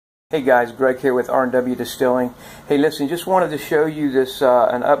Hey guys, Greg here with R&W Distilling. Hey listen, just wanted to show you this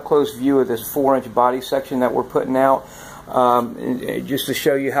an up-close view of this 4-inch body section that we're putting out, just to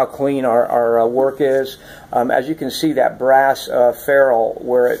show you how clean our work is. As you can see, that brass ferrule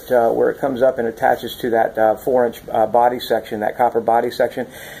where it comes up and attaches to that 4-inch body section, that copper body section,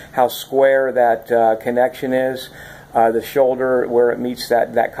 how square that connection is. The shoulder where it meets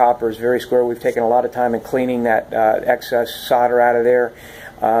that copper is very square. We've taken a lot of time in cleaning that excess solder out of there.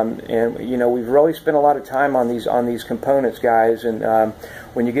 And you know, we've really spent a lot of time on these components, guys. And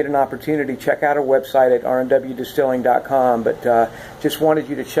when you get an opportunity, check out our website at rnwdistilling.com. But just wanted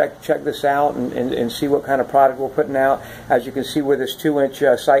you to check this out and see what kind of product we're putting out. As you can see, where this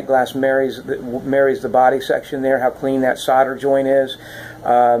 2-inch sight glass marries the body section there, how clean that solder joint is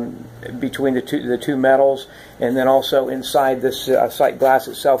between the two metals. And then also inside this sight glass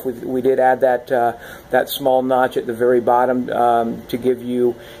itself, we did add that small notch at the very bottom to give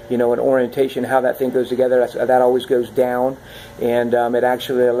you, an orientation how that thing goes together. That always goes down, and it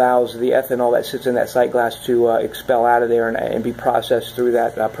actually allows the ethanol that sits in that sight glass to expel out of there and be processed through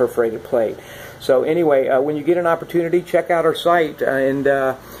that perforated plate. So anyway, when you get an opportunity, check out our site and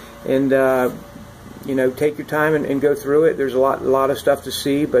take your time and go through it. There's a lot of stuff to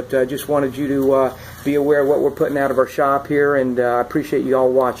see, but just wanted you to be aware of what we're putting out of our shop here, and I appreciate you all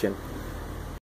watching.